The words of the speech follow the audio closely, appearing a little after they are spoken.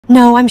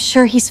No, I'm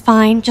sure he's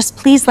fine. Just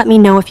please let me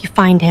know if you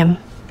find him.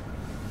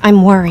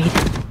 I'm worried.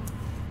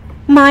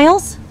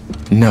 Miles?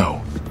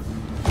 No.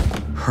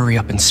 Hurry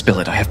up and spill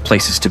it. I have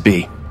places to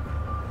be.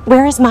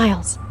 Where is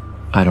Miles?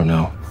 I don't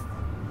know.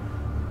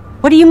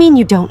 What do you mean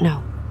you don't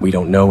know? We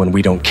don't know and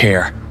we don't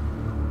care.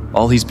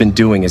 All he's been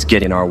doing is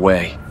get in our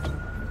way.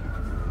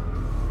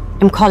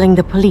 I'm calling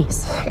the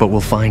police. But we'll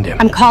find him.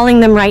 I'm calling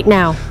them right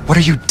now. What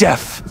are you,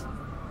 deaf?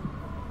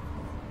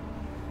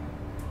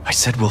 I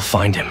said we'll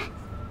find him.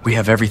 We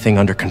have everything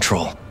under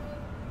control.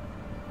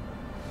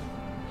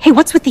 Hey,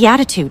 what's with the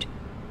attitude?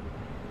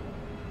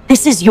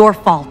 This is your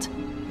fault.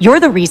 You're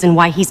the reason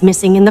why he's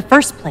missing in the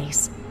first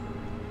place.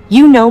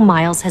 You know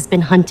Miles has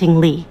been hunting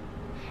Lee.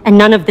 And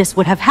none of this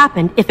would have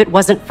happened if it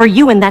wasn't for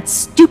you in that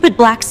stupid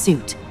black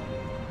suit.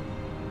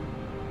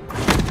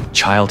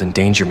 Child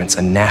endangerment's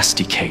a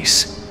nasty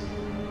case.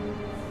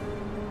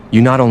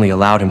 You not only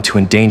allowed him to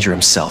endanger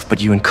himself,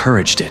 but you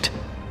encouraged it.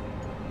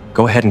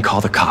 Go ahead and call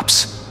the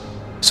cops,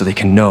 so they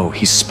can know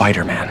he's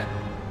Spider-Man.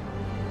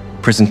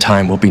 Prison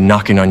time will be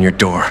knocking on your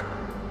door.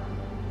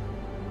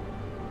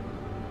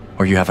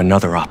 Or you have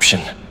another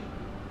option.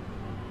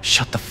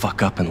 Shut the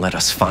fuck up and let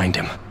us find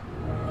him.